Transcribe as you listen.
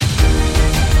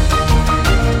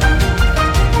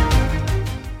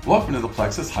Welcome to the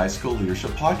Plexus High School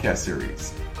Leadership Podcast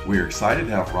Series. We are excited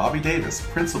to have Robby Davis,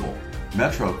 Principal,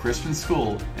 Metro Christian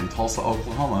School in Tulsa,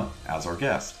 Oklahoma, as our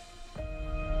guest.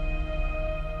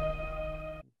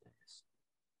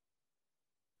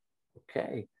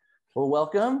 Okay, well,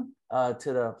 welcome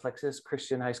to the Plexus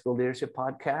Christian High School Leadership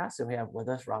Podcast. And we have with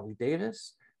us Robby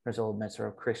Davis, Principal of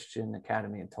Metro Christian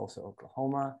Academy in Tulsa,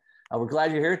 Oklahoma. We're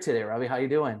glad you're here today, Robby. How you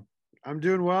doing? I'm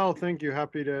doing well, thank you.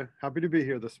 Happy to be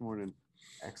here this morning.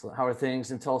 Excellent. How are things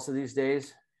in Tulsa these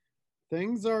days?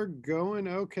 Things are going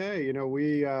okay. You know,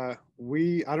 we I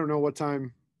don't know what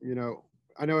time,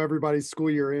 I know everybody's school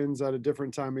year ends at a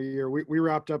different time of year. We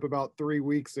wrapped up about 3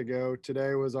 weeks ago.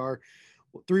 Today was our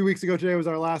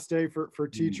last day for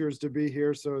teachers to be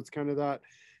here. So it's kind of that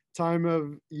time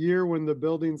of year when the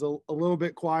building's a little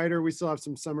bit quieter. We still have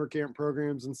some summer camp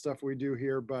programs and stuff we do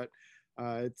here, but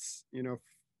it's,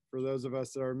 for those of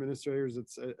us that are administrators,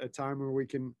 it's a time where we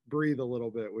can breathe a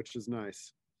little bit, which is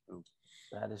nice. So.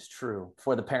 That is true.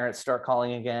 Before the parents start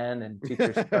calling again and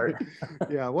teachers start.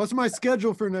 Yeah. What's my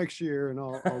schedule for next year and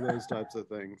all those types of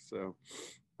things. So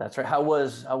that's right. How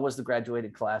was the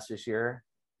graduated class this year?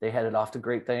 They headed off to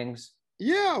great things.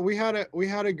 Yeah, we had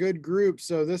a good group.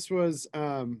 So this was,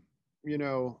 a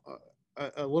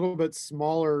little bit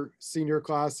smaller senior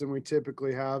class than we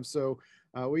typically have. So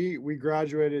we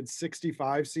graduated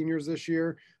 65 seniors this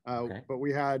year, but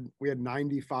we had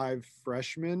 95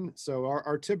 freshmen. So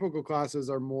our typical classes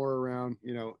are more around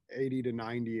 80 to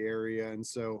 90 area, and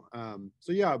so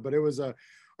but it was a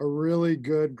really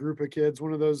good group of kids.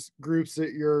 One of those groups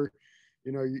that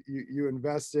you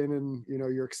invest in, and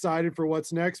you're excited for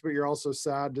what's next, but you're also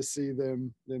sad to see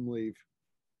them leave.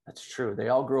 That's true. They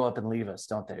all grow up and leave us,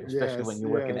 don't they? Especially when you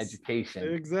work in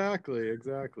education. Exactly.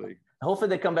 Hopefully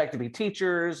they come back to be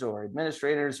teachers or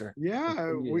administrators or.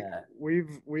 Yeah,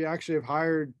 we actually have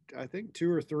hired, I think,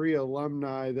 2 or 3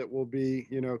 alumni that will be,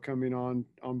 coming on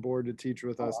board to teach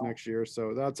with us next year.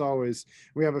 So that's always,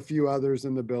 we have a few others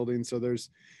in the building. So there's,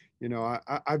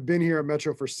 I've been here at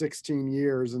Metro for 16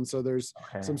 years. And so there's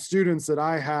some students that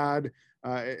I had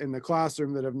in the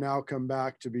classroom that have now come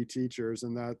back to be teachers.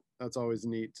 And that's always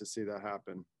neat to see that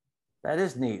happen. That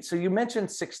is neat. So you mentioned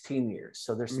 16 years.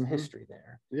 So there's some history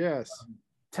there. Yes.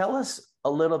 Tell us a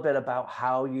little bit about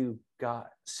how you got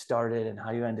started and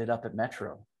how you ended up at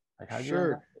Metro.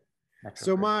 Sure.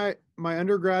 So my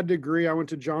undergrad degree, I went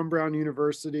to John Brown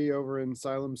University over in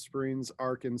Siloam Springs,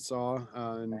 Arkansas.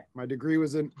 And my degree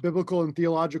was in biblical and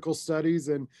theological studies.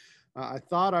 And I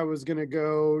thought I was going to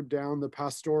go down the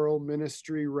pastoral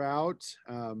ministry route,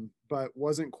 but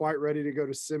wasn't quite ready to go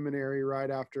to seminary right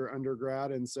after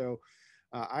undergrad. And so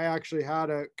I actually had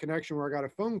a connection where I got a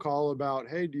phone call about,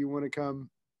 hey, do you want to come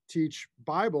teach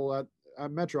Bible at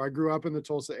Metro? I grew up in the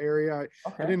Tulsa area.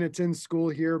 I didn't attend school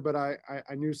here, but I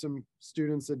knew some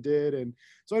students that did. And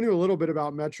so I knew a little bit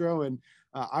about Metro, and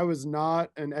I was not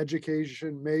an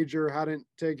education major, hadn't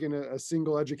taken a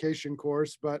single education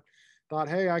course, but thought,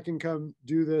 hey, I can come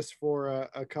do this for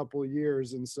a couple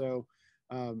years. And so,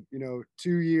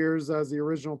 2 years as the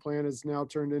original plan is now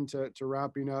turned into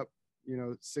wrapping up,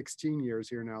 16 years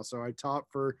here now. So I taught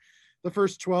for the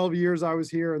first 12 years I was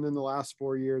here. And then the last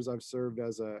 4 years I've served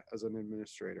as an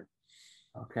administrator.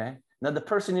 Okay. Now, the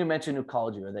person you mentioned who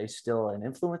called you, are they still an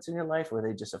influence in your life? Or were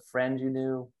they just a friend you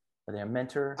knew? Were they a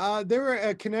mentor? They were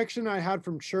a connection I had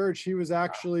from church. He was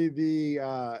actually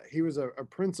he was a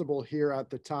principal here at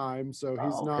the time. So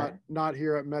he's not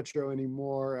here at Metro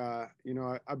anymore.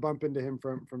 I bump into him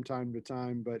from time to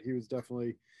time, but he was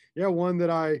definitely, one that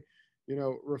I,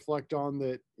 reflect on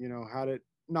that, had it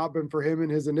not been for him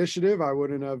and his initiative, I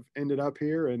wouldn't have ended up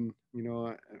here. And,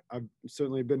 I've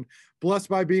certainly been blessed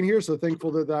by being here. So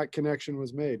thankful that connection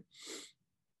was made.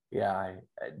 Yeah, I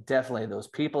definitely, those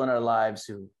people in our lives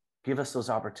who give us those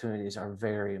opportunities are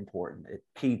very important at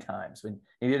key times when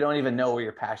you don't even know where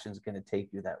your passion is going to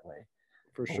take you that way.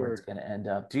 For sure. Where it's going to end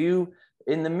up. Do you,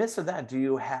 in the midst of that, do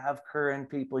you have current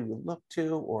people you look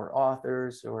to, or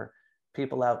authors or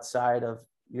people outside of,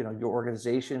 your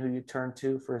organization who you turn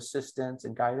to for assistance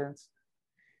and guidance?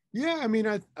 Yeah. I mean,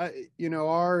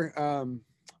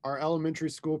 our elementary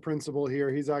school principal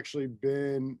here, he's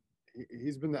been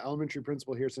the elementary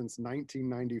principal here since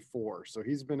 1994. So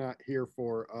he's been here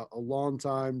for a long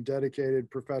time,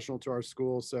 dedicated professional to our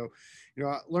school. So,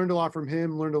 I learned a lot from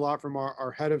him, learned a lot from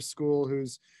our head of school,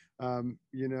 who's,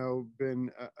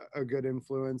 been a good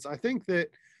influence. I think that,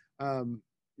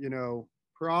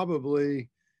 probably,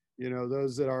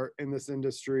 those that are in this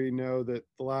industry know that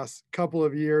the last couple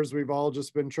of years, we've all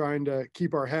just been trying to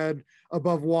keep our head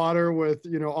above water with,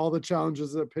 all the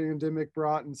challenges that pandemic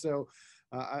brought. And so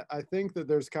I think that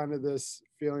there's kind of this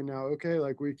feeling now, okay,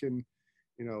 like we can,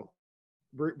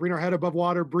 bring our head above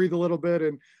water, breathe a little bit.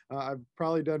 And I've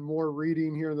probably done more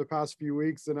reading here in the past few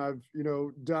weeks than I've,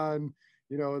 done,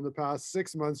 in the past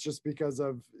 6 months, just because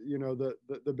of,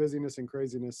 the busyness and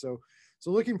craziness. So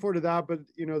looking forward to that. But,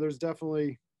 there's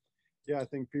definitely, I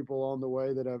think people along the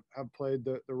way that have played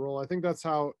the role. I think that's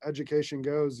how education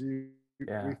goes. We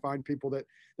find people that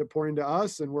pour into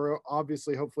us, and we're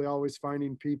obviously, hopefully, always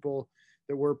finding people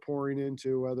that we're pouring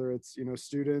into, whether it's,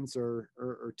 students or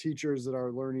teachers that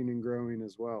are learning and growing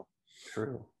as well.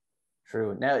 True.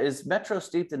 Now, is Metro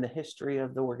steeped in the history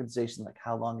of the organization? Like,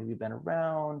 how long have you been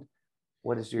around?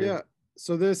 What is your... Yeah.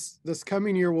 So this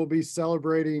coming year, we'll be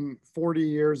celebrating 40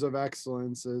 years of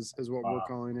excellence is what we're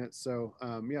calling it. So,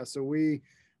 so we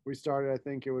started, I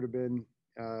think it would have been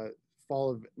fall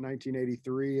of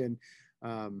 1983. And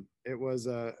it was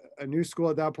a new school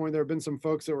at that point. There have been some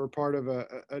folks that were part of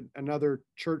another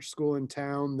church school in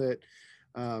town that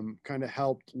kind of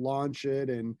helped launch it.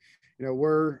 And,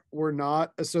 we're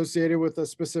not associated with a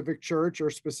specific church or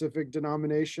specific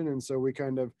denomination. And so we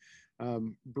kind of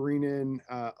bring in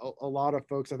a lot of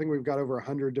folks. I think we've got over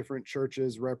 100 different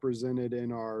churches represented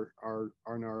in our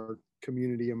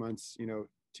community amongst,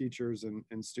 teachers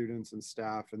and students and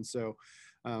staff. And so,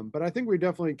 but I think we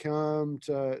definitely come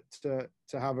to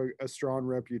have a strong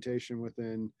reputation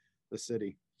within the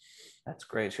city. That's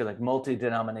great. So you're like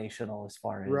multi-denominational as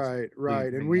far as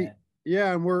right. And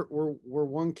we're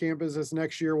one campus. This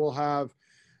next year we'll have,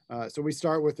 so we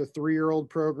start with a 3-year-old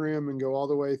program and go all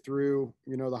the way through,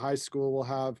 the high school. We'll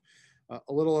have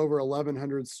a little over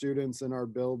 1,100 students in our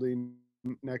building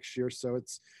next year. So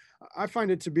I find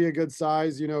it to be a good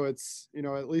size. It's,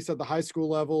 at least at the high school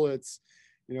level, it's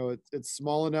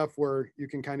small enough where you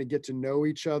can kind of get to know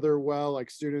each other well,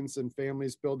 like students and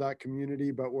families build that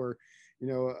community. But we're,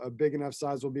 a big enough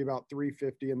size will be about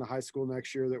 350 in the high school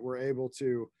next year, that we're able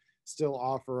to still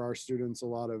offer our students a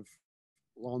lot of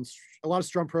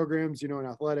strong programs, in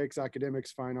athletics,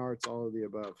 academics, fine arts, all of the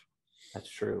above. That's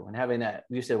true. And having that,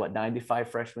 you said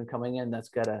 95 freshmen coming in, that's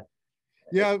gotta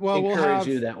encourage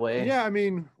you that way. Yeah, I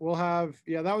mean, we'll have,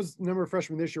 that was the number of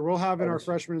freshmen this year. We'll have in our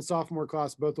freshman and sophomore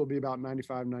class, both will be about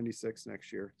 95, 96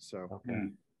 next year. So okay.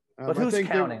 But who's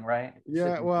counting, right?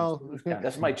 Yeah, well,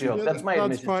 that's my joke. That's my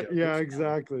admission joke. Yeah,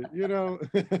 exactly.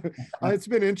 It's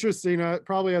been interesting.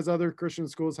 Probably as other Christian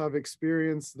schools have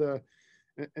experienced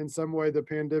in some way, the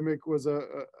pandemic was a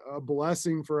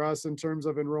blessing for us in terms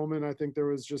of enrollment. I think there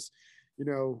was just,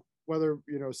 whether,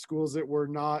 schools that were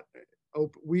not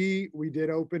open, we did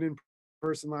open in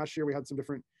person last year. We had some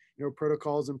different,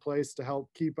 protocols in place to help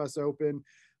keep us open.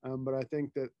 But I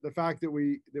think that the fact that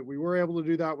we were able to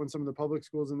do that when some of the public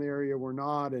schools in the area were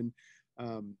not, and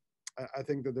I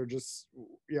think that there just,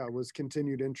 was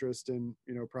continued interest in,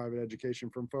 private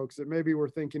education from folks that maybe were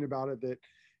thinking about it that,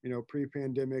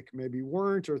 pre-pandemic maybe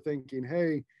weren't, or thinking,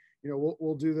 hey,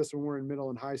 we'll do this when we're in middle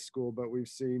and high school. But we've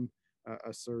seen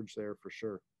a surge there for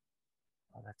sure.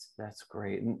 Oh, that's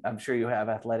great. And I'm sure you have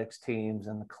athletics teams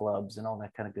and the clubs and all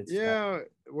that kind of good stuff. Yeah,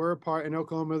 we're a part in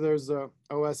Oklahoma. There's the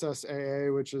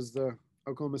OSSAA, which is the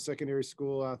Oklahoma Secondary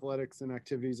School Athletics and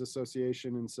Activities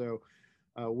Association. And so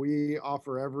we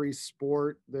offer every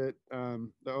sport that the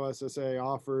OSSAA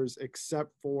offers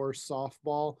except for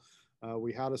softball.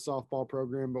 We had a softball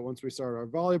program, but once we started our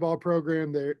volleyball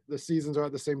program, the seasons are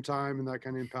at the same time, and that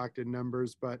kind of impacted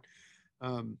numbers. But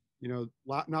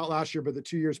not last year, but the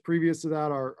 2 years previous to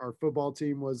that, our football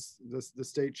team was the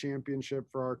state championship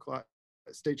for our class,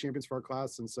 state champions for our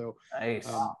class. And so nice.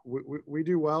 We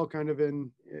do well kind of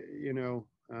in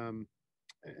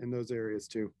those areas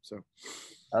too. So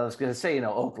I was going to say,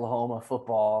 Oklahoma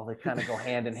football, they kind of go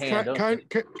hand in hand.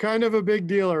 Kind of a big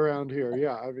deal around here.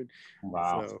 Yeah. I mean,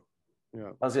 wow. So,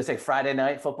 yeah. I was going to say Friday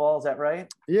night football. Is that right?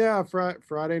 Yeah.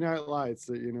 Friday night lights,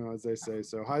 as they say.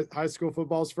 So high school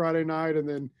football's Friday night. And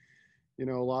then,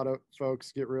 a lot of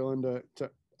folks get real into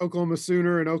Oklahoma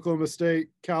Sooner and Oklahoma State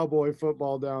Cowboy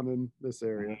football down in this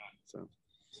area. So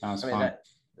sounds fun.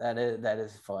 That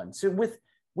is fun. So with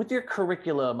your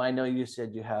curriculum, I know you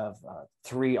said you have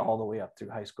 3 all the way up through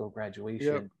high school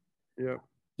graduation. Yep.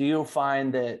 Do you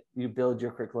find that you build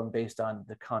your curriculum based on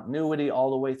the continuity all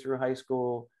the way through high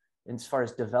school, as far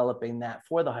as developing that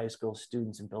for the high school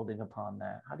students and building upon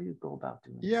that? How do you go about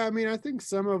doing that? Yeah, I mean, I think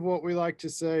some of what we like to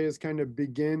say is kind of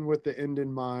begin with the end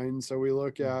in mind. So we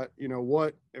look at,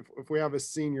 what, if we have a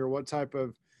senior, what type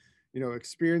of,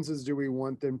 experiences do we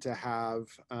want them to have,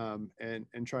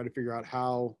 and try to figure out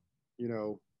how,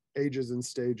 ages and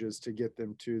stages to get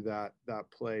them to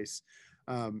that place.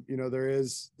 There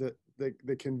is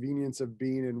the convenience of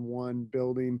being in one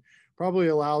building probably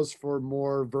allows for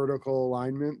more vertical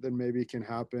alignment than maybe can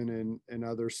happen in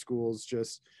other schools,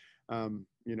 just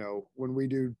You know, when we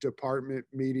do department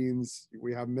meetings,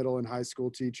 we have middle and high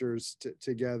school teachers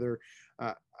together.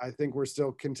 I think we're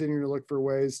still continuing to look for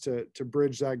ways to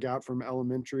bridge that gap from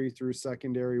elementary through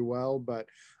secondary well, but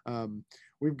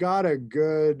we've got a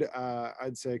good,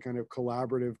 I'd say, kind of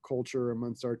collaborative culture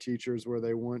amongst our teachers where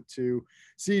they want to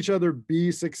see each other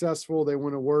be successful. They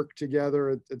want to work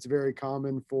together. It's very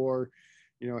common for,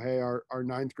 you know, hey, our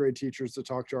ninth grade teachers to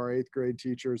talk to our eighth grade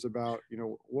teachers about, you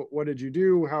know, what did you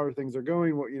do? How are things are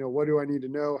going? What, you know, what do I need to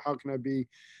know? How can I be,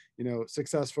 you know,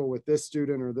 successful with this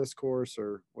student or this course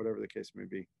or whatever the case may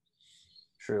be.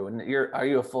 True. And are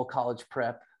you a full college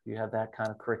prep? You have that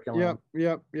kind of curriculum?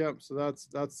 Yep. So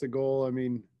that's the goal. I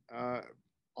mean,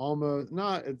 almost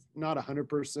it's not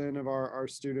 100% of our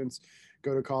students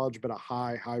go to college, but a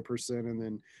high percent. And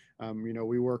then, you know,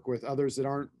 we work with others that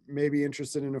aren't maybe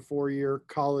interested in a 4-year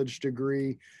college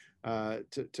degree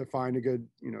to find a good,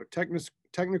 you know,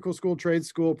 technical school, trade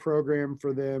school program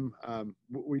for them.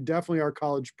 We definitely are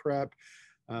college prep,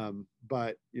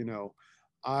 but, you know,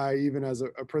 I, even as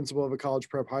a principal of a college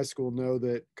prep high school, know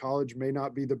that college may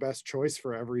not be the best choice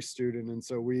for every student. And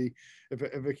so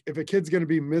if a kid's going to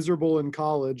be miserable in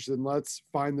college, then let's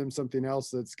find them something else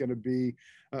that's going to be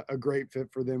a great fit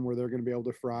for them, where they're going to be able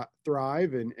to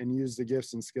thrive and use the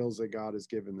gifts and skills that God has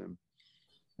given them.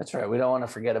 That's right. We don't want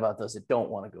to forget about those that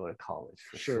don't want to go to college.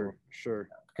 For sure.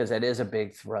 Because that is a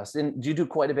big thrust. And do you do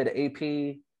quite a bit of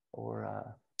AP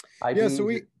or IB? Yeah, so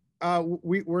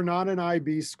we're not an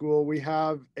IB school. We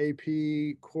have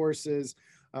AP courses.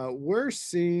 We're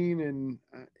seeing, and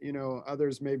you know,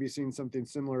 others may be seeing something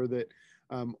similar, that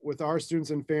with our students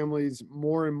and families,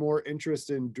 more and more interest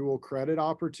in dual credit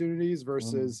opportunities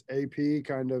versus AP,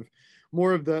 kind of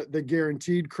more of the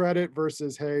guaranteed credit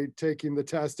versus, hey, taking the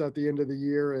test at the end of the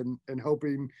year and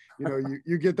hoping, you know,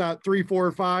 you get that 3, 4,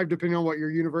 or 5, depending on what your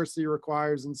university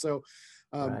requires. And so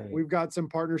we've got some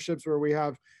partnerships where we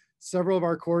have several of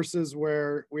our courses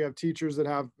where we have teachers that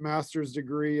have master's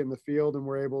degree in the field, and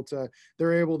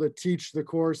they're able to teach the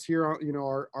course here. You know,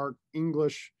 our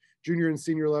English junior and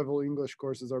senior level English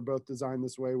courses are both designed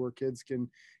this way, where kids can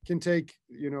take,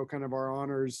 you know, kind of our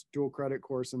honors dual credit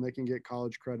course, and they can get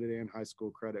college credit and high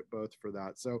school credit both for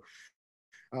that. So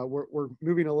we're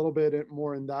moving a little bit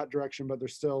more in that direction, but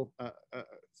there's still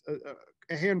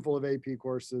a handful of AP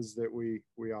courses that we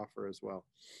offer as well.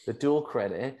 The dual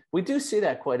credit, we do see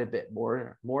that quite a bit.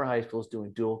 More high schools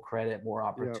doing dual credit, more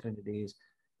opportunities,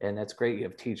 and that's great. You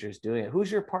have teachers doing it.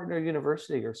 Who's your partner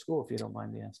university or school, if you don't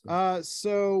mind me asking?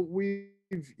 So we've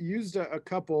used a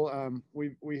couple.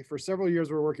 We for several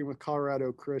years we're working with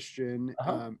Colorado Christian,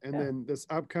 then this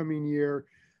upcoming year,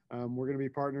 we're going to be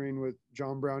partnering with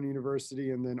John Brown University,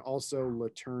 and then also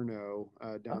Laterno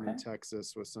down in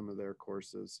Texas with some of their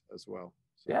courses as well.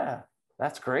 So, yeah,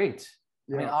 that's great.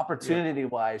 I mean,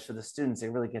 opportunity-wise for the students, they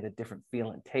really get a different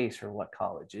feel and taste for what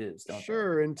college is, don't they?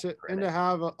 Sure, and to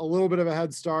have a little bit of a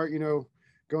head start, you know,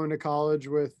 going to college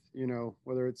with, you know,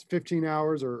 whether it's 15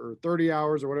 hours or 30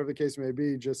 hours or whatever the case may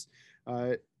be, just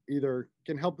either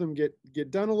can help them get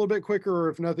done a little bit quicker, or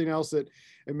if nothing else, it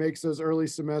makes those early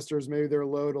semesters, maybe their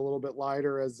load a little bit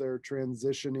lighter as they're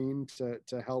transitioning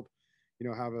to help, you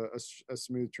know, have a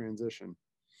smooth transition.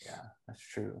 Yeah, that's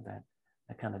true. That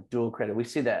kind of dual credit. We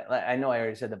see that. I know I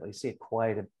already said that, but we see it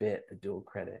quite a bit, the dual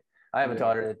credit. I have a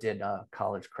daughter that did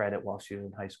college credit while she was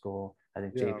in high school. I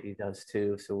think JP does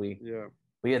too. So we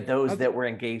had those that were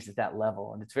engaged at that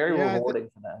level, and it's very rewarding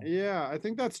for them. Yeah, I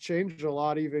think that's changed a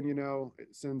lot, even, you know,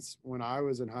 since when I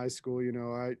was in high school. You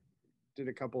know, I did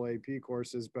a couple AP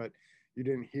courses, but you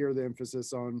didn't hear the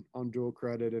emphasis on dual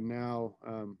credit. And now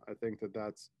I think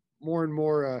that's more and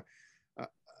more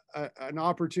an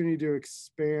opportunity to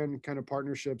expand kind of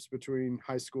partnerships between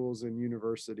high schools and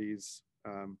universities,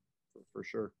 for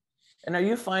sure. And are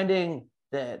you finding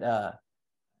that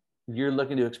you're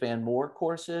looking to expand more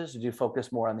courses? Do you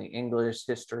focus more on the English,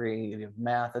 history, you have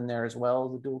math in there as well,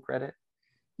 the dual credit?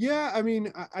 Yeah, I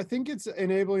mean, I think it's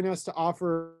enabling us to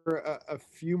offer a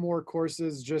few more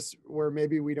courses, just where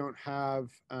maybe we don't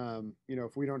have, you know,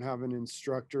 if we don't have an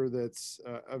instructor that's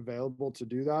available to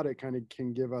do that, it kind of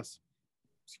can give us,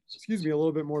 a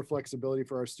little bit more flexibility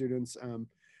for our students.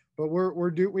 But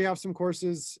we have some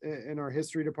courses in our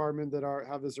history department that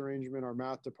have this arrangement, our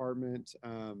math department,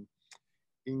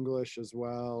 English as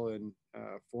well, and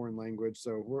foreign language.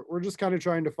 So we're just kind of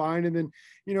trying to find, and then,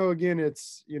 you know, again,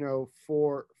 it's, you know,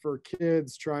 for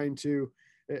kids, trying to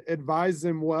advise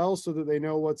them well so that they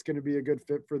know what's going to be a good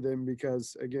fit for them,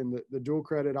 because again, the dual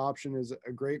credit option is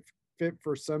a great fit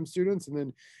for some students. And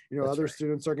then, That's other right.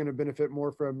 students are going to benefit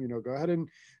more from, go ahead and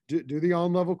do the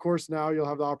on-level course now. You'll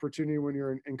have the opportunity when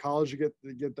you're in college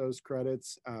to get those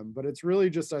credits. But it's really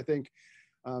just, I think,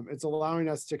 it's allowing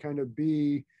us to kind of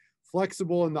be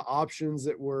flexible in the options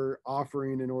that we're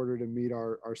offering in order to meet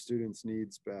our students'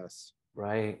 needs best.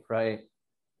 Right, right.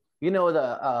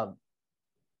 The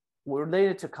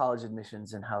related to college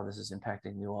admissions and how this is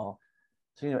impacting you all.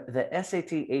 So, the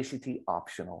SAT, ACT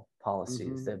optional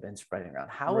policies that have been spreading around,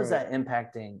 how is that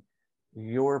impacting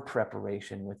your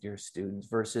preparation with your students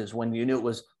versus when you knew it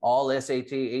was all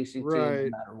SAT, ACT, no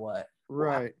matter what?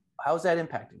 Right. How's that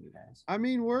impacting you guys? I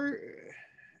mean,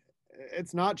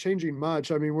 it's not changing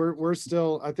much. I mean, we're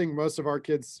still, I think most of our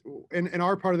kids in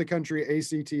our part of the country,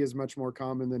 ACT is much more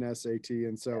common than SAT.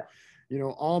 And so,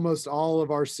 almost all of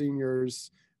our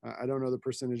seniors, I don't know the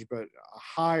percentage, but a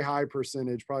high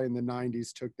percentage, probably in the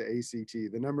 90s, took the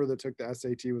ACT. The number that took the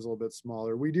SAT was a little bit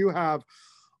smaller. We do have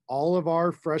all of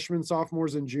our freshmen,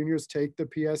 sophomores, and juniors take the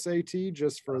PSAT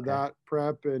just for that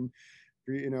prep and,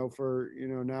 for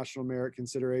national merit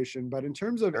consideration. But in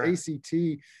terms of ACT,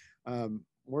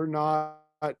 we're not,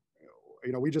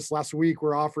 we just last week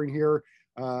we're offering here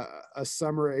a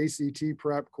summer ACT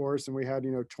prep course, and we had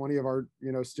 20 of our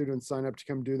students sign up to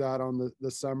come do that on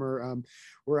the summer.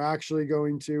 We're actually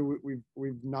going to,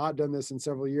 we've not done this in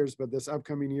several years, but this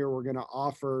upcoming year we're going to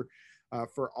offer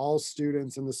for all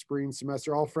students in the spring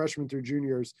semester, all freshmen through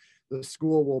juniors, the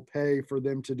school will pay for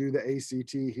them to do the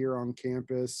ACT here on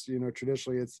campus.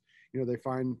 Traditionally it's they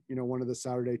find one of the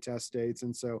Saturday test dates,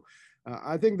 and so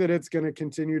I think that it's going to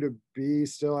continue to be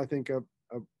still, I think, a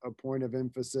point of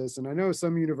emphasis. And I know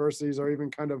some universities are even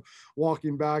kind of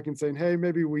walking back and saying, hey,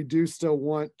 maybe we do still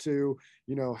want to,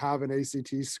 have an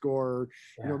ACT score.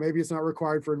 Maybe it's not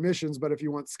required for admissions, but if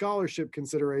you want scholarship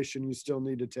consideration, you still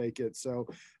need to take it. So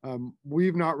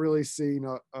we've not really seen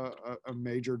a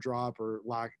major drop or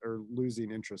lack or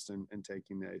losing interest in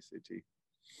taking the ACT.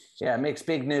 Yeah, it makes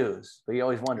big news, but you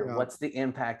always wonder what's the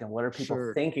impact and what are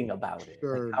people thinking about it?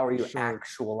 Like, how are you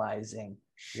actualizing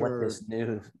what this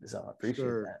news is? I appreciate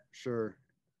that. Sure.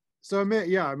 So, it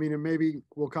maybe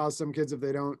will cause some kids, if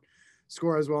they don't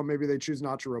score as well, maybe they choose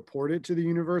not to report it to the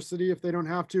university if they don't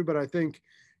have to. But I think,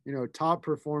 top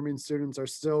performing students are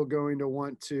still going to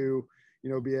want to,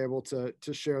 be able to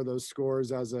share those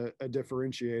scores as a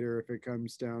differentiator if it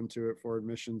comes down to it for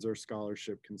admissions or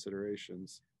scholarship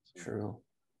considerations. True.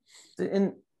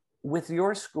 And with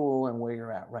your school and where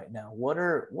you're at right now, what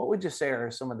would you say are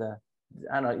some of the,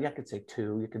 I don't know, you could say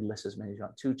two, you could list as many as you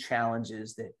want, two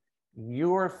challenges that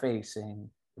you're facing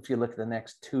if you look at the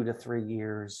next 2 to 3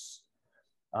 years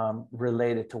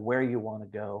related to where you want to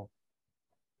go?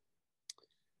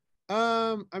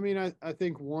 I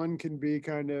think one can be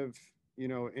kind of,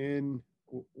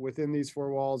 within these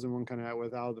four walls, and one kind of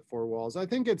without the four walls. I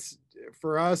think it's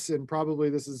for us, and probably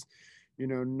this is,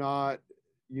 not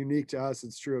unique to us,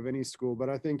 it's true of any school, but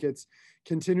I think it's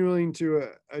continuing to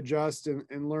adjust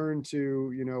and learn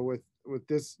to, with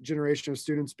this generation of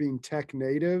students being tech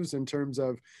natives in terms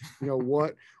of,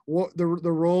 what the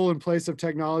role and place of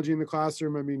technology in the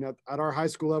classroom. I mean, at our high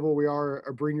school level, we are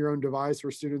a bring your own device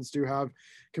where students do have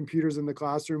computers in the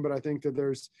classroom, but I think that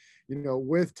there's,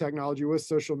 with technology, with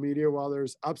social media, while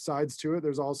there's upsides to it,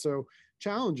 there's also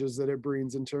challenges that it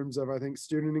brings in terms of, I think,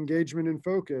 student engagement and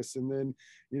focus. And then,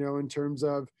 in terms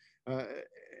of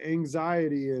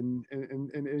anxiety and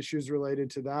issues related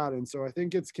to that. And so I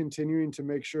think it's continuing to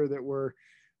make sure that we're,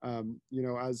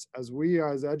 as we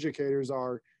as educators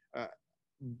are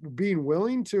being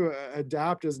willing to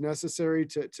adapt as necessary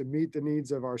to meet the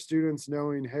needs of our students,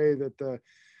 knowing, hey, that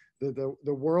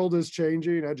the world is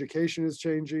changing, education is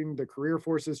changing, the career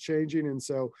force is changing. And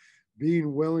so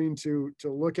being willing to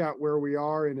look at where we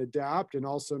are and adapt, and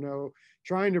also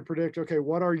trying to predict, okay,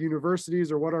 what our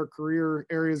universities or what our career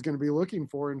area is going to be looking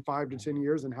for in 5 to 10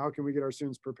 years, and how can we get our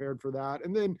students prepared for that?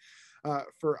 And then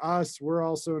for us, we're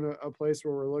also in a place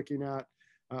where we're looking at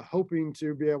hoping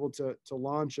to be able to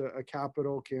launch a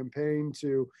capital campaign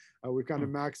to, we've kind of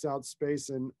maxed out space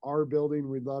in our building.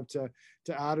 We'd love to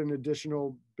add an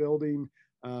additional building,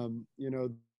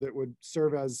 that would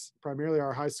serve as primarily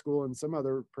our high school and some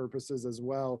other purposes as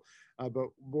well. But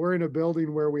we're in a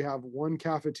building where we have one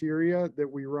cafeteria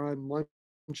that we run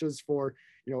lunches for,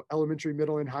 elementary,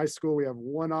 middle, and high school. We have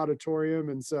one auditorium.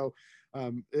 And so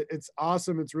it's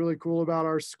awesome. It's really cool about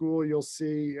our school. You'll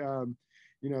see,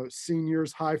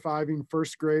 seniors high-fiving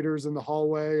first graders in the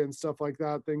hallway and stuff like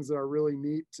that, things that are really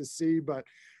neat to see. But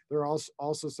there are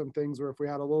also some things where if we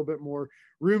had a little bit more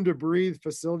room to breathe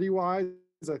facility-wise,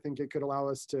 I think it could allow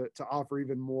us to offer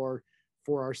even more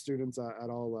for our students at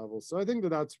all levels. So I think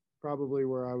that's probably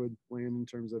where I would land in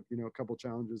terms of, a couple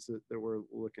challenges that we're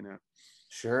looking at.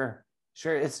 Sure.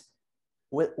 It's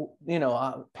with,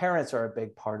 parents are a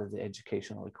big part of the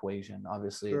educational equation.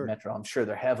 Obviously Sure. at Metro, I'm sure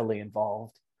they're heavily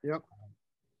involved. Yep.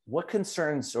 What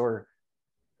concerns or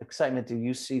excitement do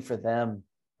you see for them?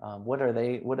 What are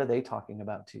they talking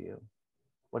about to you?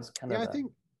 What's kind of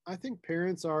I think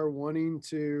parents are wanting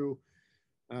to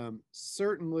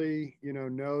certainly,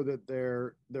 know that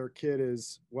their kid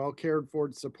is well cared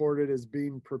for, supported, is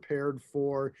being prepared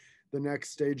for the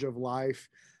next stage of life.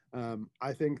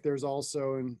 I think there's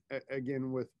also, and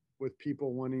again, with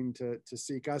people wanting to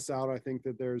seek us out, I think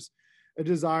that there's a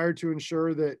desire to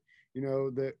ensure that,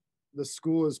 that the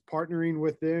school is partnering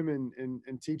with them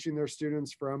and teaching their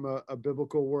students from a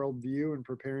biblical worldview and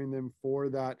preparing them for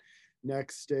that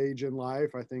next stage in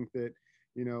life. I think that,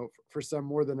 for some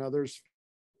more than others,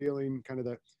 feeling kind of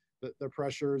the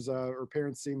pressures or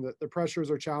parents seeing the pressures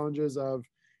or challenges of,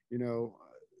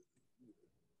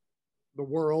 the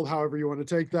world, however you want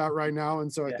to take that right now.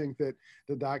 And so I think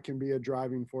that can be a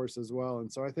driving force as well.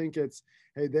 And so I think it's,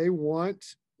 hey, they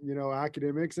want,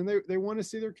 academics, and they want to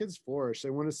see their kids flourish.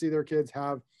 They want to see their kids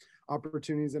have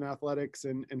opportunities in athletics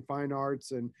and fine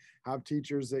arts, and have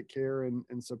teachers that care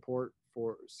and support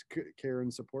for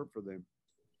them.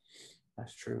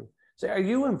 That's true. So are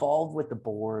you involved with the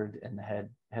board and the head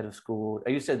of school?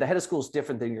 You said the head of school is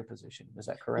different than your position. Is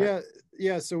that correct?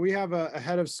 Yeah. So we have a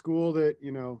head of school that,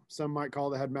 some might call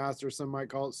the headmaster, some might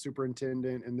call it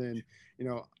superintendent. And then,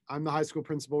 I'm the high school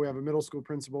principal. We have a middle school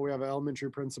principal. We have an elementary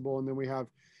principal. And then we have,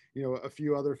 a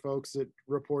few other folks that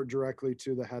report directly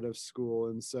to the head of school.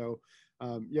 And so,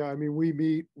 we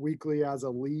meet weekly as a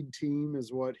lead team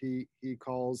is what he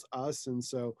calls us. And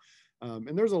so,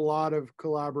 and there's a lot of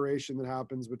collaboration that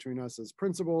happens between us as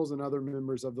principals and other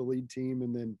members of the lead team.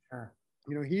 And then,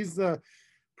 he's the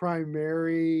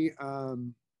primary,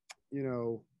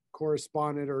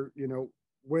 correspondent or,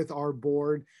 with our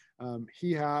board. I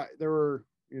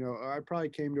probably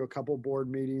came to a couple board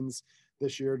meetings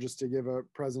this year just to give a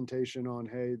presentation on,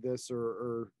 hey, this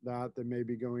or that may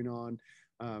be going on.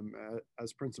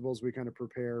 As principals, we kind of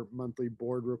prepare monthly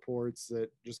board reports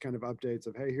that just kind of updates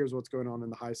of, hey, here's what's going on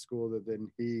in the high school, that then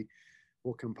he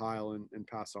will compile and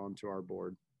pass on to our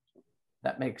board.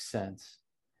 That makes sense.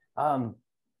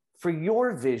 For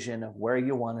your vision of where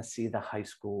you want to see the high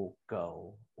school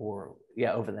go, or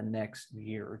over the next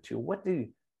year or two, what do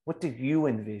you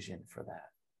envision for that?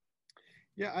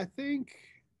 Yeah, I think,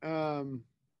 I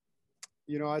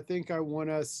think I want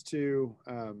us to,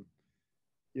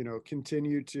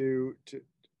 continue to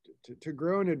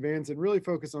grow and advance and really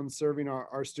focus on serving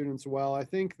our students well. I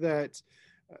think that,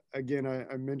 again,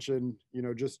 I mentioned,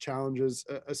 just challenges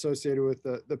associated with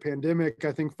the pandemic.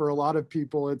 I think for a lot of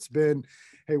people, it's been,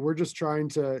 hey, we're just trying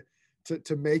to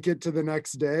make it to the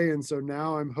next day. And so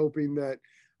now I'm hoping that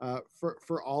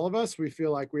for all of us, we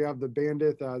feel like we have the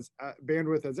bandwidth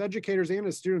as educators and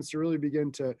as students to really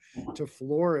begin to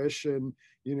flourish. And,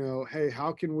 hey,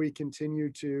 how can we continue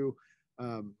to,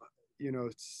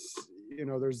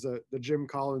 there's the Jim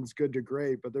Collins good to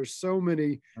great, but there's so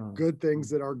many good things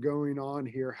that are going on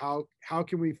here. How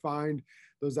can we find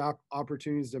those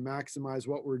opportunities to maximize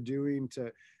what we're doing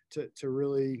to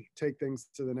really take things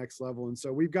to the next level? And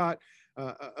so we've got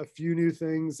a few new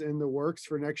things in the works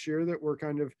for next year that we're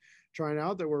kind of trying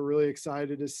out, that we're really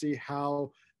excited to see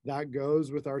how that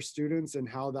goes with our students and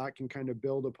how that can kind of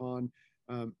build upon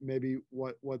maybe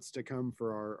what's to come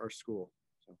for our school.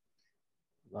 So.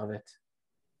 Love it.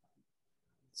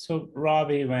 So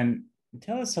Robby,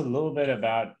 tell us a little bit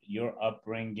about your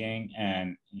upbringing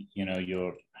and,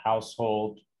 your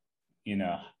household.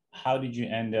 How did you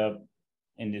end up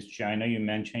in this journey? I know you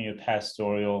mentioned your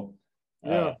pastoral,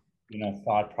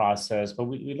 thought process, but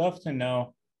we'd love to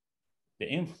know the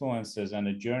influences and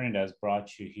the journey that's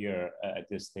brought you here at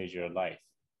this stage of your life.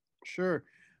 Sure.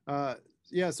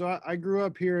 So I grew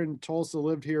up here in Tulsa,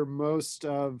 lived here most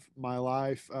of my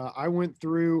life. I went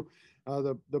through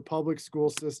the public school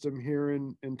system here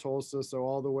in Tulsa, so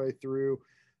all the way through,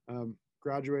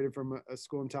 graduated from a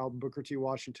school entitled Booker T.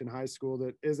 Washington High School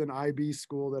that is an IB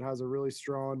school that has a really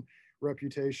strong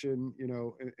reputation,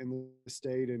 in the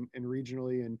state and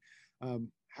regionally, and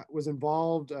was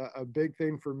involved. A big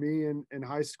thing for me in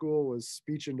high school was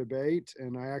speech and debate,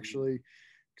 and I actually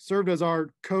served as our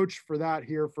coach for that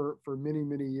here for many,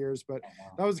 many years. But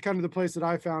that was kind of the place that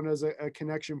I found as a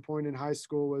connection point in high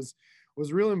school,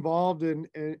 was real involved in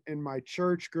my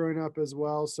church growing up as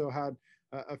well. So had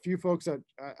a few folks at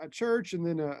church, and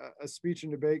then a speech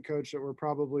and debate coach that were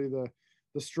probably the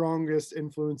strongest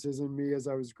influences in me as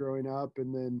I was growing up.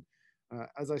 And then,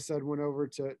 as I said, went over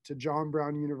to John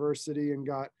Brown University and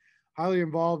got highly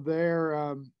involved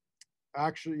there.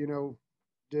 Actually,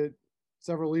 did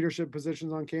several leadership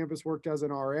positions on campus, worked as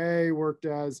an RA, worked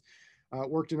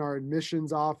in our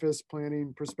admissions office,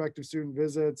 planning prospective student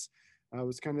visits.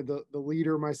 Was kind of the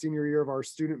leader my senior year of our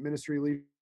student ministry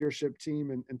leadership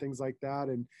team and things like that.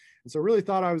 And so really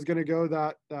thought I was going to go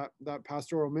that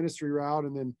pastoral ministry route,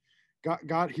 and then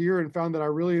got here and found that I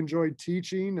really enjoyed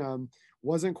teaching.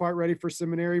 Wasn't quite ready for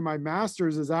seminary. My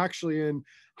master's is actually in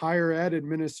higher ed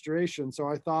administration. So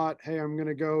I thought, hey, I'm going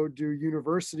to go do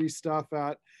university stuff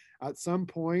at some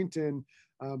point. And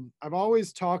I've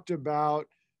always talked about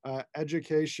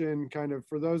education kind of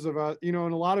for those of us, in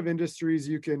a lot of industries,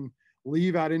 you can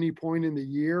leave at any point in the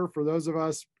year. For those of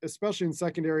us, especially in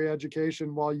secondary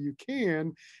education, while you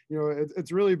can,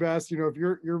 it's really best, if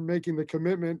you're making the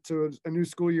commitment to a new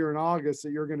school year in August,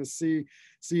 that you're going to see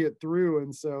it through.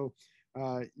 And so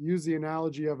use the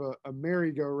analogy of a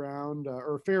merry-go-round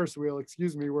or a Ferris wheel,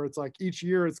 excuse me, where it's like each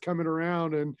year it's coming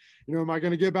around and, am I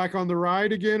going to get back on the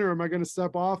ride again, or am I going to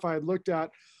step off? I had looked at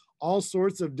all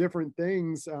sorts of different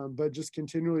things, but just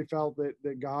continually felt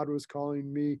that God was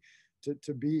calling me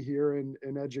to be here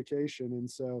in education. And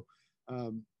so,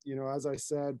 as I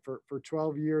said, for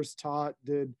 12 years taught,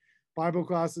 did Bible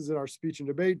classes at our speech and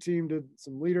debate team, did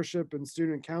some leadership and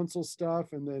student council stuff,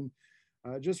 and then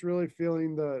just really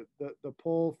feeling the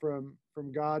pull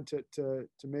from God to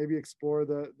maybe explore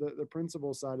the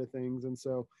principal side of things. And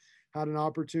so had an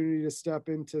opportunity to step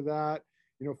into that.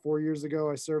 4 years ago,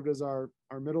 I served as our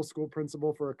middle school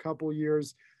principal for a couple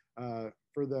years.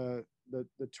 For the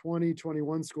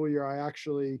 2021 school year, I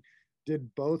actually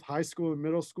did both high school and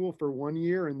middle school for 1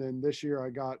 year. And then this year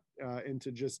I got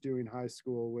into just doing high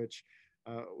school, which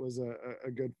was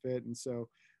a good fit. And so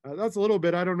that's a little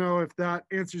bit. I don't know if that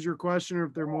answers your question, or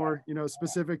if there are more,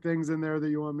 specific things in there that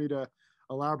you want me to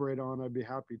elaborate on. I'd be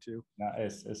happy to. No,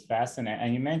 it's fascinating.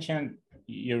 And you mentioned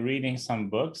you're reading some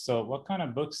books. So what kind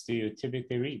of books do you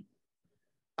typically read?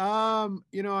 I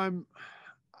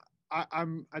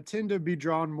tend to be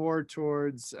drawn more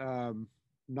towards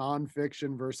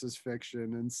nonfiction versus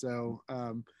fiction. And so,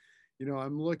 I'm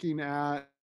looking at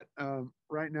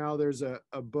right now, there's a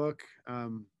book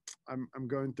I'm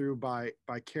going through by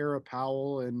Kara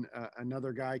Powell and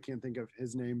another guy, I can't think of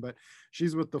his name, but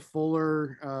she's with the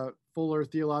Fuller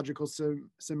Theological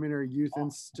Seminary Youth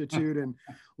Institute, and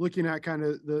looking at kind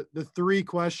of the three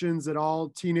questions that all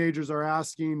teenagers are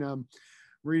asking.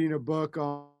 Reading a book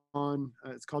on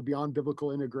it's called Beyond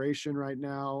Biblical Integration right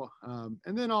now,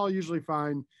 and then I'll usually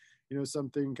find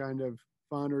something kind of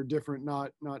fun or different,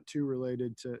 not too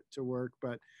related to work,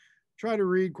 but try to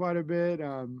read quite a bit,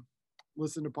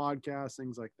 listen to podcasts,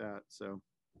 things like that. So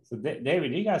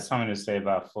David, you got something to say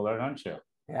about Fuller, don't you?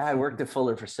 Yeah, I worked at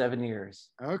Fuller for 7 years.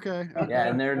 Okay. Yeah,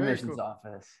 in their Very admissions cool.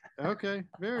 office. Okay,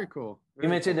 very cool. You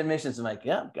mentioned admissions. I'm like,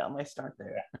 yeah, got my start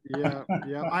there.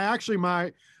 Yeah. I actually,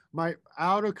 my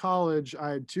out of college, I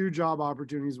had two job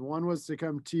opportunities. One was to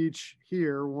come teach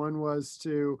here. One was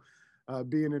to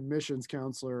be an admissions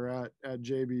counselor at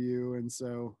JBU. And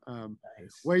so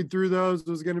Nice. wade through those,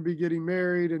 was going to be getting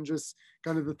married, and just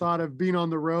kind of the thought of being on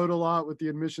the road a lot with the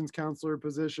admissions counselor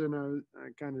position. I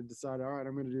kind of decided, all right,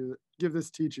 I'm going to give this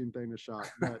teaching thing a shot.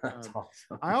 But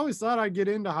Awesome. I always thought I'd get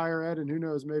into higher ed, and who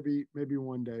knows, maybe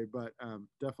one day, but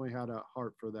definitely had a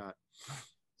heart for that.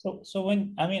 So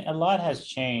a lot has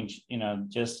changed,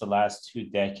 just the last 2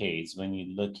 decades when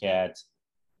you look at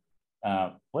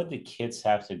what the kids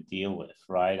have to deal with,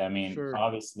 right? Sure.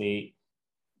 Obviously,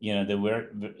 there were,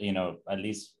 at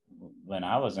least when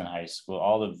I was in high school,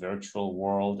 all the virtual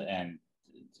world and,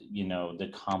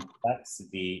 the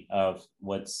complexity of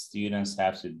what students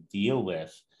have to deal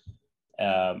with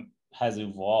has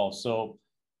evolved. So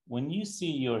when you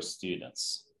see your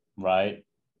students, right,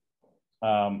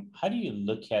 how do you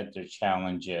look at their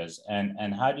challenges,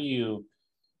 and how do you,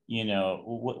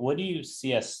 what do you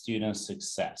see as student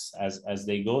success as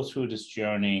they go through this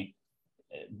journey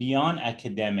beyond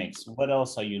academics? What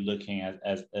else are you looking at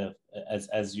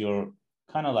as your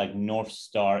kind of like North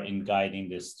Star in guiding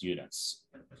the students?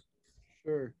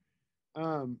 Sure.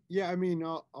 Yeah,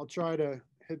 I'll try to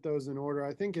hit those in order.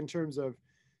 I think in terms of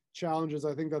challenges,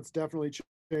 I think that's definitely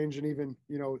changed, and even,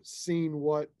 seeing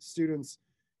what students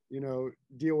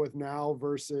deal with now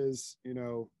versus,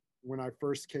 when I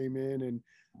first came in. And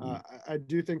I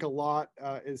do think a lot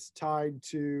is tied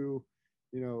to,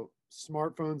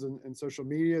 smartphones and social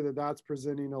media, that's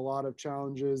presenting a lot of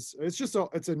challenges. It's just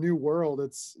it's a new world.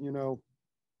 It's,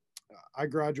 I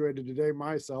graduated today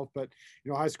myself, but,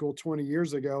 high school 20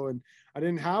 years ago, and I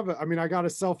didn't have I got a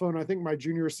cell phone, I think my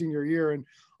junior or senior year, and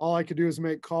all I could do is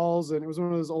make calls. And it was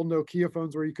one of those old Nokia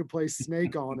phones where you could play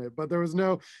Snake on it, but there was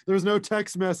no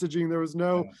text messaging. There was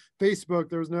no Facebook.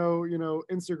 There was no,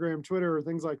 Instagram, Twitter, or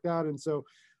things like that. And so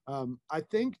I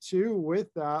think too,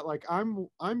 with that, like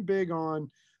I'm big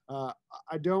on,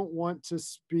 I don't want to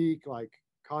speak like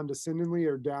condescendingly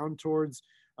or down towards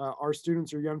our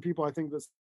students or young people. I think that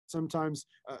sometimes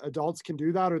adults can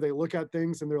do that, or they look at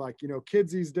things and they're like,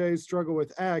 kids these days struggle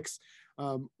with X,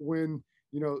 when,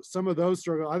 some of those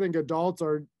struggle. I think adults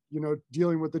are,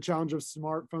 dealing with the challenge of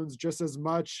smartphones just as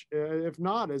much, if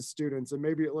not as students. And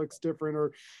maybe it looks different,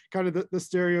 or kind of the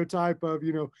stereotype of,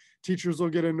 teachers will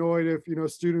get annoyed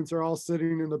if, students are all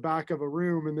sitting in the back of a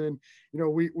room. And then,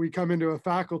 we come into a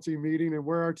faculty meeting, and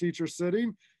where are teachers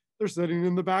sitting? They're sitting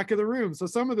in the back of the room. So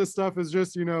some of this stuff is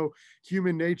just,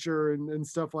 human nature and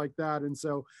stuff like that. And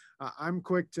so I'm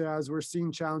quick to, as we're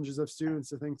seeing challenges of students,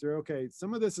 to think through, okay,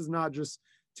 some of this is not just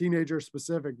teenager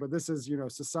specific, but this is,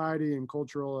 society and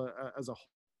cultural as a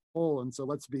whole. And so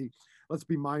let's be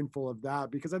mindful of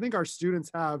that, because I think our students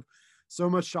have so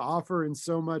much to offer and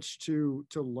so much to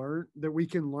learn, that we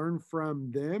can learn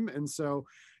from them. And so,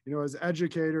 as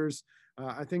educators,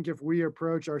 I think if we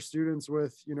approach our students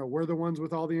with, we're the ones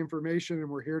with all the information and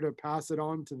we're here to pass it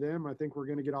on to them, I think we're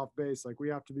going to get off base. Like, we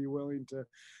have to be willing to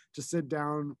sit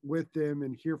down with them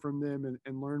and hear from them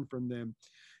and learn from them.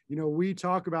 We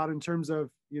talk about, in terms of,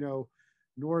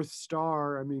 North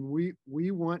Star, I mean,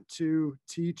 we want to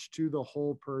teach to the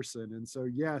whole person. And so,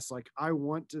 yes, like, I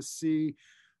want to see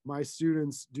my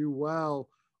students do well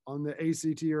on the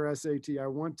ACT or SAT. I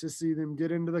want to see them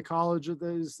get into the college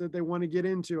that they want to get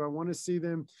into. I want to see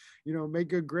them, make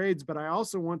good grades, but I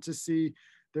also want to see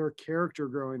their character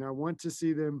growing. I want to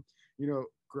see them,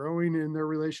 growing in their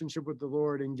relationship with the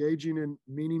Lord, engaging in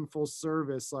meaningful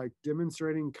service, like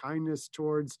demonstrating kindness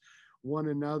towards one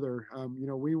another.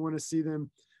 We want to see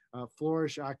them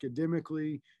flourish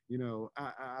academically,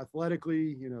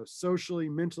 athletically, socially,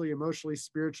 mentally, emotionally,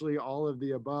 spiritually, all of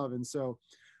the above. And so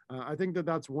I think that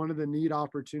that's one of the neat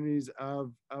opportunities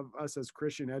of us as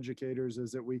Christian educators, is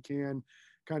that we can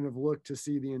kind of look to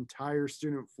see the entire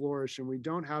student flourish, and we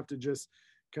don't have to just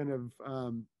kind of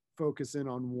focus in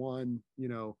on one,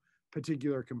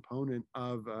 particular component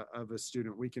of a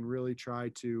student. We can really try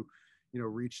to,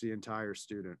 reach the entire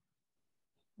student.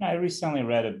 I recently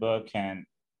read a book, and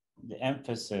the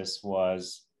emphasis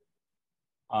was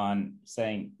on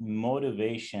saying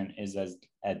motivation is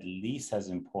at least as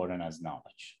important as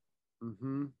knowledge.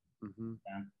 Mm-hmm. Mm-hmm.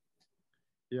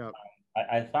 Yeah.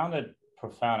 I found it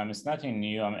profound. I mean, it's nothing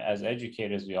new. I mean, as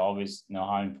educators, we always know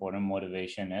how important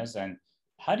motivation is. And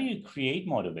how do you create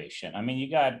motivation? I mean,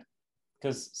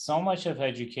 because so much of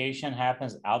education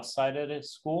happens outside of the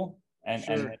school, and,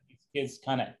 sure. and these kids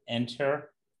kind of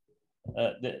enter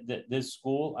this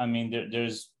school. I mean,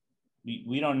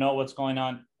 we don't know what's going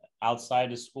on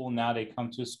outside the school. Now they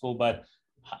come to school, but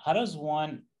how does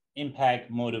one impact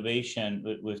motivation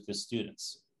with the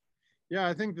students? Yeah,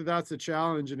 I think that that's a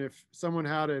challenge. And if someone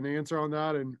had an answer on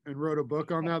that and wrote a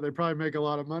book on that, they'd probably make a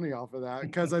lot of money off of that.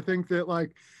 Because I think that,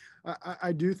 like,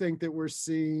 I do think that we're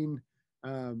seeing,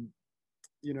 I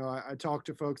talk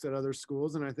to folks at other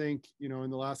schools, and I think, in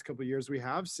the last couple of years, we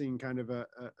have seen kind of a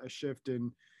shift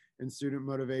in student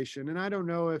motivation. And I don't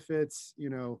know if it's,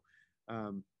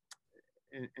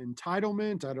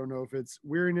 entitlement. I don't know if it's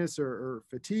weariness or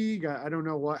fatigue. I don't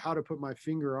know how to put my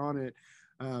finger on it.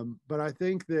 But I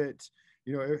think that,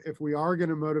 if we are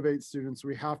going to motivate students,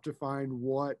 we have to find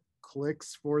what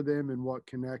clicks for them and what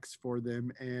connects for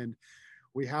them. And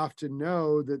we have to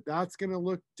know that that's going to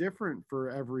look different for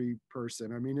every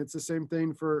person. I mean, it's the same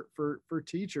thing for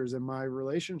teachers and my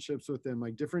relationships with them.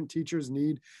 Like, different teachers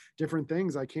need different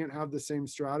things. I can't have the same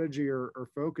strategy or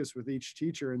focus with each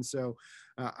teacher. And so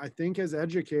I think as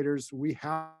educators, we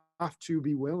have to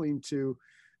be willing to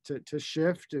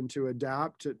shift and to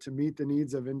adapt to meet the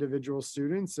needs of individual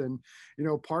students, and,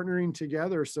 partnering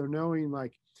together. So knowing,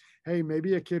 like, hey,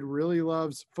 maybe a kid really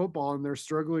loves football and they're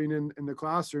struggling in the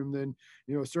classroom, then,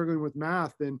 struggling with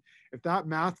math. Then if that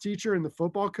math teacher and the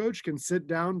football coach can sit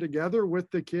down together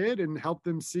with the kid and help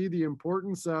them see the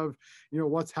importance of,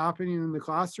 what's happening in the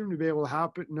classroom, to be able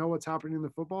to know what's happening in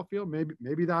the football field,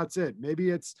 maybe that's it.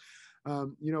 Maybe it's,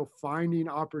 finding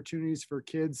opportunities for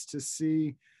kids to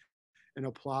see and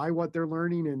apply what they're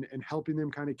learning, and helping them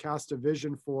kind of cast a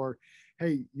vision for,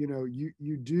 hey,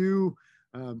 you do,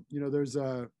 there's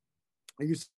I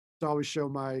used to always show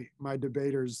my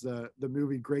debaters the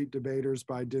movie Great Debaters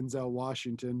by Denzel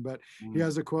Washington, but he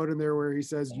has a quote in there where he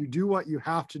says, you do what you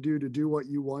have to do what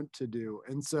you want to do.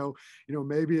 And so,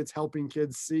 maybe it's helping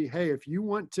kids see, hey, if you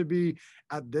want to be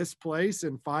at this place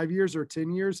in 5 years or 10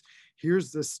 years,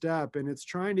 here's the step. And it's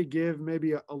trying to give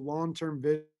maybe a long-term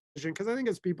vision, because I think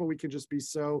as people, we can just be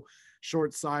so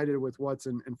short-sighted with what's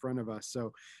in front of us.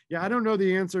 So yeah, I don't know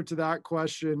the answer to that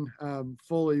question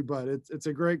fully, but it's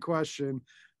a great question.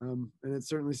 And it's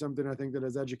certainly something I think that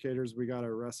as educators, we got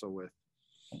to wrestle with.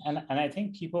 And I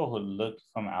think people who look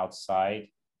from outside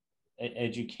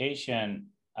education,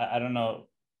 I don't know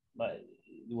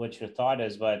what your thought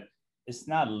is, but it's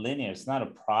not linear. It's not a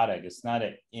product. It's not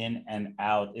an in and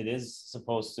out. It is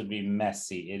supposed to be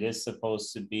messy. It is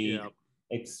supposed to be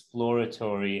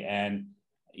exploratory. And,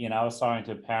 I was talking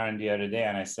to a parent the other day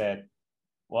and I said,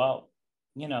 well,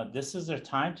 this is their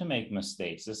time to make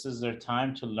mistakes. This is their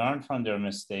time to learn from their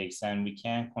mistakes. And we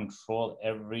can't control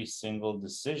every single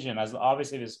decision, as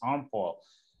obviously it is harmful.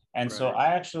 And so I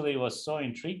actually was so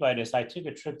intrigued by this. I took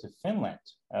a trip to Finland,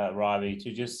 Robby,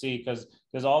 to just see, because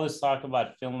there's all this talk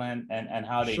about Finland and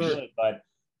how they do it. But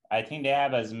I think they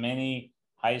have as many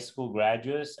high school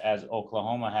graduates as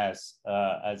Oklahoma has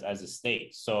as a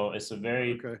state. So it's a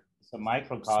very, it's a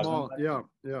microcosm. Small,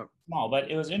 small. But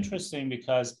it was interesting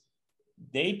because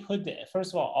they put,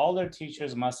 first of all their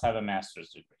teachers must have a master's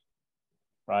degree,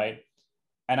 right?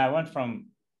 And I went from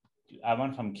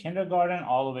kindergarten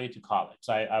all the way to college.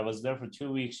 So I was there for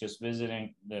 2 weeks just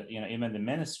visiting even the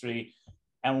ministry.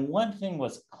 And one thing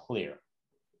was clear.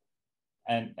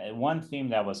 And one theme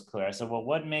that was clear. I said, well,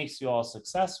 what makes you all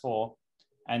successful?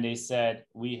 And they said,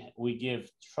 we give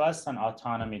trust and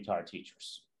autonomy to our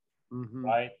teachers,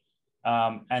 right?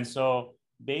 And so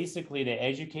basically they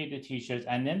educate the teachers,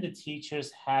 and then the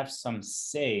teachers have some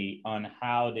say on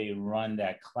how they run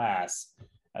that class.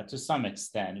 To some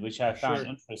extent, which I found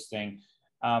interesting.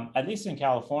 At least in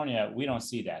California, we don't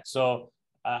see that. So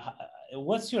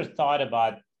what's your thought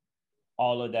about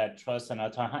all of that trust and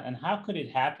autonomy, and how could it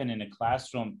happen in a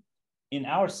classroom in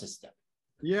our system?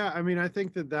 Yeah, I mean, I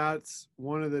think that that's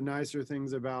one of the nicer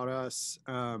things about us,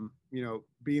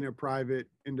 being a private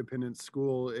independent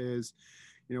school is,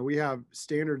 we have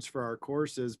standards for our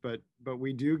courses, but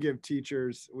we do give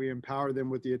teachers, we empower them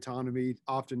with the autonomy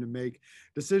often to make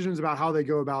decisions about how they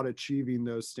go about achieving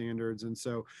those standards. And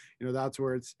so, that's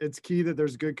where it's key that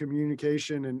there's good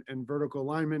communication and vertical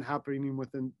alignment happening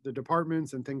within the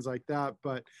departments and things like that.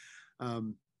 But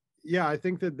I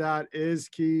think that is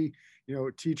key,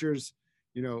 teachers,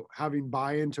 having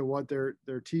buy-in to what they're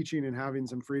teaching and having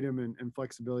some freedom and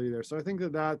flexibility there. So I think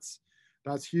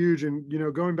that's huge. And,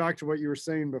 going back to what you were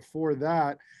saying before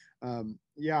that,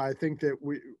 I think that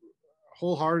we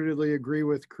wholeheartedly agree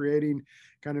with creating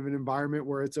kind of an environment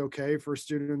where it's okay for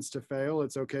students to fail.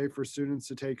 It's okay for students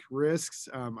to take risks.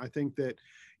 I think that,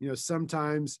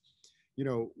 sometimes,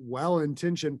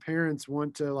 well-intentioned parents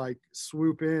want to like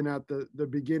swoop in at the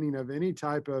beginning of any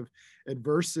type of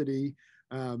adversity.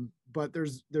 But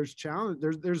there's challenge,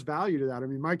 there's value to that. I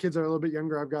mean, my kids are a little bit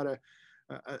younger. I've got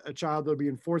a child that'll be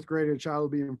in 4th grade, and a child will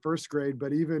be in 1st grade.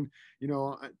 But even,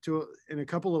 in a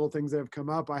couple little things that have come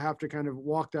up, I have to kind of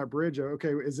walk that bridge of, okay,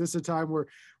 is this a time where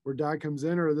dad comes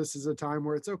in, or this is a time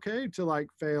where it's okay to like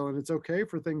fail, and it's okay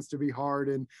for things to be hard.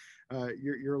 And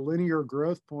your linear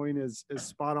growth point is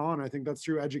spot on. I think that's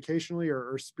true educationally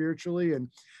or spiritually. And,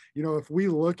 if we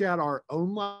look at our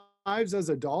own lives as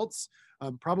adults,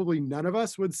 probably none of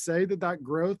us would say that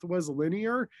growth was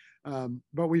linear,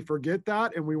 but we forget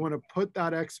that, and we want to put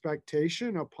that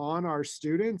expectation upon our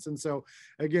students. And so,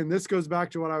 again, this goes back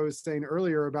to what I was saying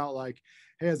earlier about like,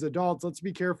 hey, as adults, let's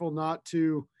be careful not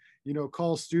to,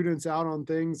 call students out on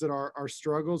things that are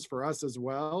struggles for us as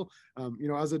well.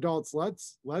 As adults,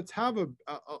 let's have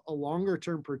a longer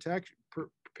term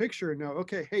picture and know,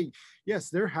 okay, hey, yes,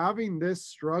 they're having this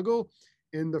struggle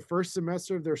in the first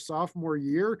semester of their sophomore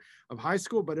year of high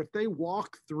school. But if they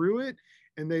walk through it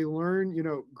and they learn,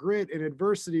 grit and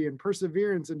adversity and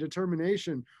perseverance and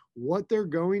determination, what they're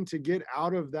going to get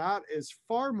out of that is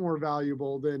far more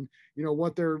valuable than,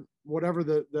 whatever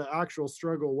the actual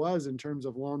struggle was in terms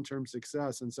of long-term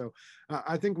success. And so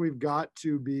I think we've got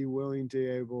to be willing to be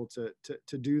able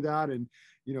to do that and,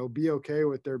 be okay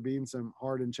with there being some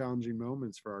hard and challenging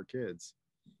moments for our kids.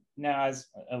 Now, as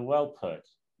well put,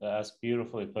 that's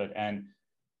beautifully put. And,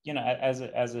 as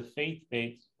a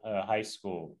faith-based high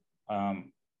school,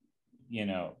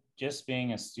 just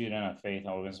being a student of faith,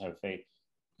 an organization of faith,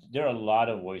 there are a lot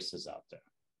of voices out there,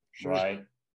 right?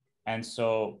 And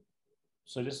so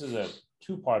this is a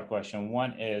two-part question.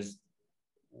 One is,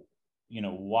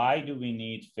 why do we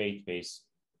need faith-based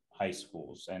high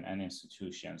schools and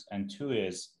institutions? And two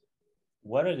is,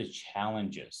 what are the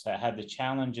challenges? Have the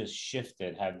challenges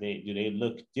shifted? Do they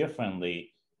look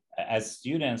differently? As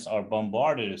students are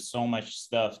bombarded with so much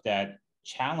stuff that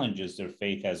challenges their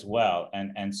faith as well.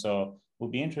 And so we'll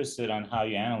be interested on how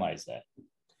you analyze that.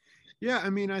 Yeah, I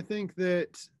mean, I think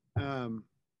that, in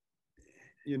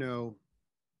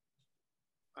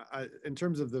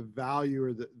terms of the value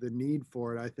or the need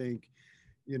for it, I think,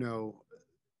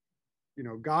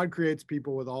 God creates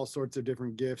people with all sorts of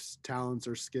different gifts, talents,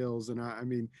 or skills. And I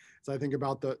mean, so I think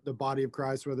about the body of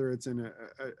Christ, whether it's in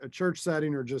a church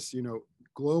setting or just,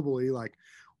 globally, like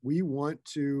we want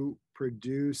to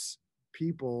produce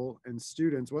people and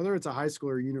students, whether it's a high school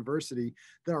or university,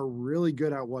 that are really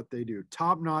good at what they do.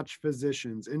 Top-notch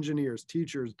physicians, engineers,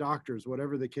 teachers, doctors,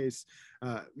 whatever the case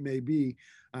may be.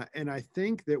 And I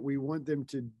think that we want them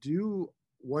to do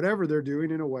whatever they're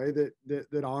doing in a way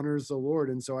that honors the Lord.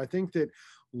 And so I think that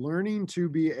learning to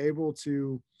be able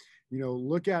to,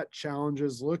 look at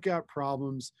challenges, look at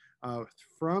problems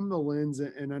from the lens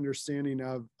and understanding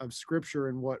of Scripture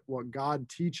and what God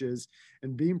teaches,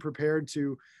 and being prepared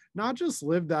to not just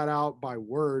live that out by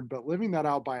word, but living that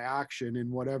out by action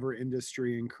in whatever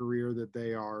industry and career that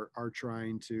they are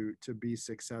trying to be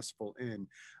successful in.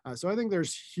 So I think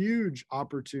there's huge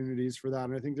opportunities for that.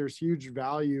 And I think there's huge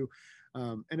value.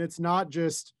 And it's not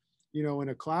just, in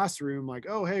a classroom, like,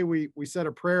 oh, hey, we said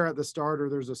a prayer at the start, or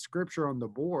there's a scripture on the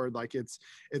board. Like it's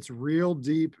real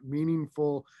deep,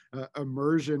 meaningful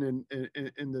immersion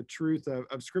in the truth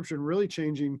of Scripture, and really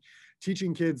teaching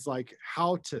kids like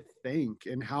how to think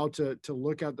and how to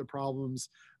look at the problems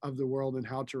of the world and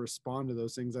how to respond to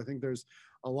those things. I think there's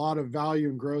a lot of value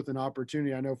and growth and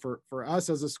opportunity, I know, for us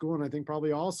as a school, and I think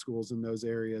probably all schools in those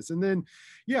areas. And then,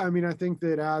 yeah, I mean, I think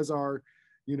that as our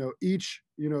each,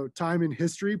 time in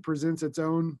history presents its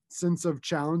own sense of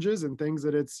challenges and things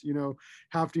that it's,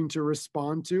 having to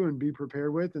respond to and be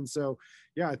prepared with. And so,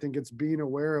 yeah, I think it's being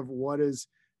aware of what is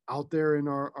out there in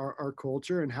our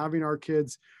culture and having our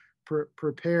kids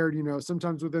prepared.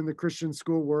 Sometimes within the Christian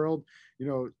school world,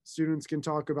 students can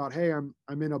talk about, hey, I'm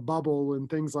in a bubble and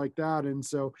things like that. And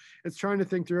so it's trying to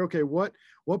think through, okay, what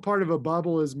part of a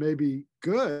bubble is maybe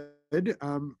good,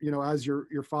 as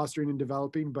you're fostering and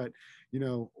developing, but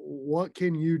what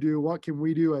can you do? What can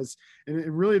we do and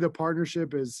really the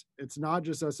partnership is, it's not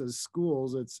just us as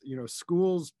schools, it's,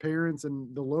 schools, parents,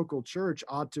 and the local church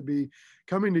ought to be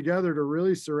coming together to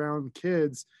really surround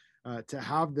kids, to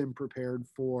have them prepared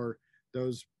for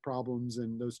those problems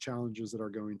and those challenges that are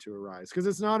going to arise. Because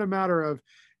it's not a matter of,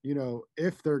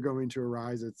 if they're going to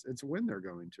arise, it's when they're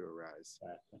going to arise.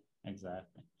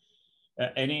 Exactly.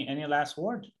 Any last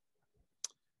word?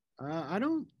 I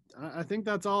think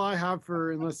that's all I have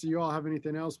unless you all have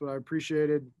anything else, but I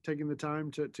appreciated taking the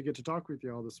time to get to talk with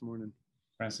you all this morning.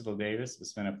 Principal Davis,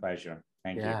 it's been a pleasure.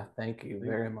 Thank you. Yeah, thank you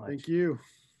very much. Thank you.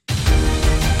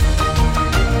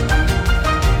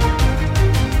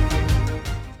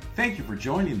 Thank you for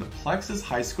joining the Plexus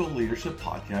High School Leadership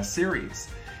Podcast series.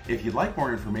 If you'd like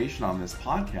more information on this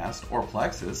podcast or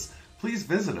Plexus, please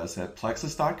visit us at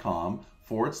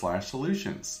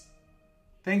plexus.com/solutions.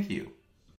 Thank you.